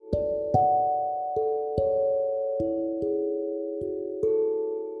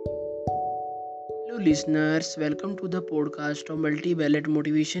listeners, welcome to the podcast of Multi-Ballot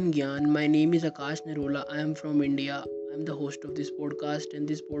Motivation Gyan. My name is Akash Narola. I am from India. I am the host of this podcast, and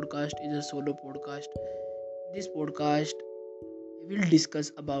this podcast is a solo podcast. In this podcast, we will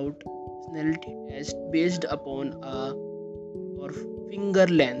discuss about personality test based upon or finger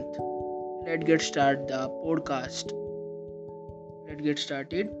length. Let's get started the podcast. Let's get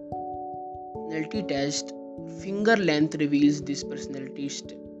started. Personality test finger length reveals this personality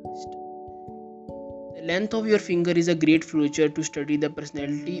test. The length of your finger is a great feature to study the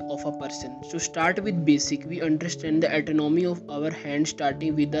personality of a person. So start with basic. We understand the anatomy of our hand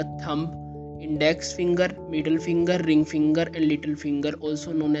starting with the thumb, index finger, middle finger, ring finger and little finger,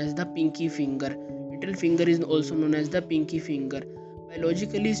 also known as the pinky finger. Little finger is also known as the pinky finger.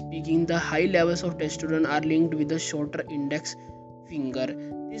 Biologically speaking, the high levels of testosterone are linked with the shorter index finger.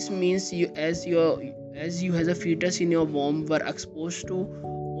 This means you as a fetus in your womb were exposed to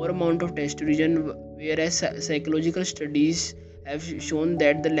more amount of testosterone, whereas psychological studies have shown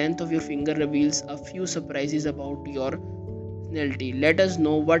that the length of your finger reveals a few surprises about your personality. Let us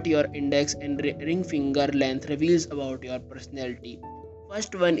know what your index and ring finger length reveals about your personality.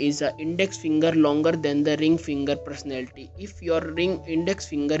 First one is a index finger longer than the ring finger personality. If your ring index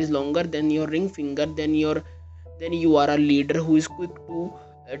finger is longer than your ring finger, then you are a leader who is quick to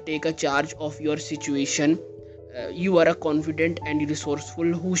take a charge of your situation. You are a confident and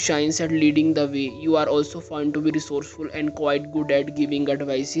resourceful who shines at leading the way. You are also found to be resourceful and quite good at giving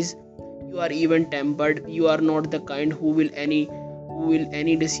advices. You are even tempered. You are not the kind who will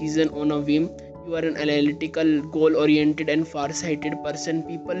any decision on a whim. You are an analytical, goal oriented and far sighted person.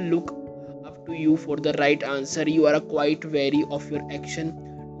 People look up to you for the right answer. You are quite wary of your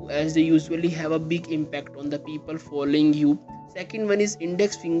action, as they usually have a big impact on the people following you. Second one is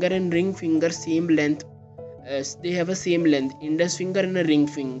index finger and ring finger same length. As they have a same length, index finger and a ring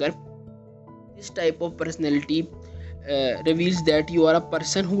finger. This type of personality reveals that you are a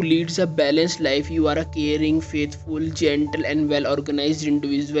person who leads a balanced life. You are a caring, faithful, gentle and well organized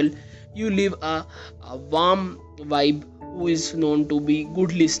individual. You live a warm vibe who is known to be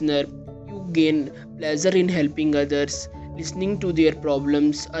good listener. You gain pleasure in helping others, listening to their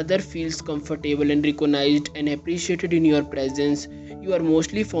problems. Other feels comfortable and recognized and appreciated in your presence. You are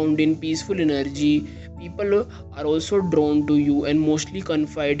mostly found in peaceful energy. People are also drawn to you and mostly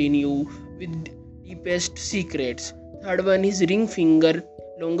confide in you with deepest secrets. Third one is ring finger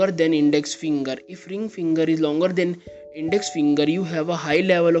longer than index finger. If ring finger is longer than index finger, you have a high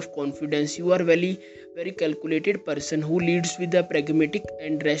level of confidence. You are very calculated person who leads with a pragmatic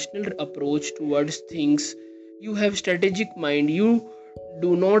and rational approach towards things. You have strategic mind. You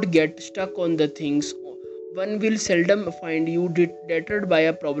do not get stuck on the things. One will seldom find you deterred by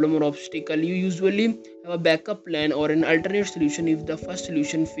a problem or obstacle. You usually have a backup plan or an alternate solution if the first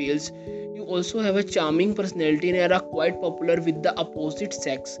solution fails. You also have a charming personality and are quite popular with the opposite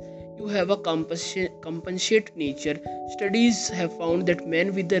sex. You have a compassionate nature. Studies have found that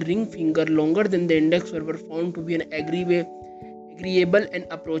men with the ring finger longer than the index were found to be an agreeable and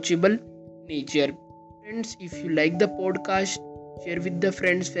approachable nature. Friends, if you like the podcast, share with the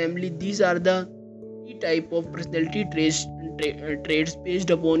friends, family. These are the type of personality traits based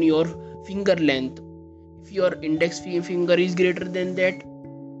upon your finger length. If your index finger is greater than that,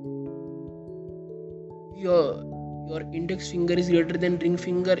 your index finger is greater than ring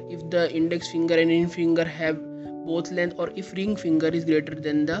finger. If the index finger and ring finger have both length, or if ring finger is greater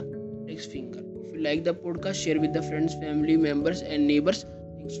than the index finger. If you like the podcast, share with the friends, family members and neighbors.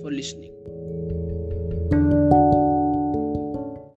 Thanks for listening.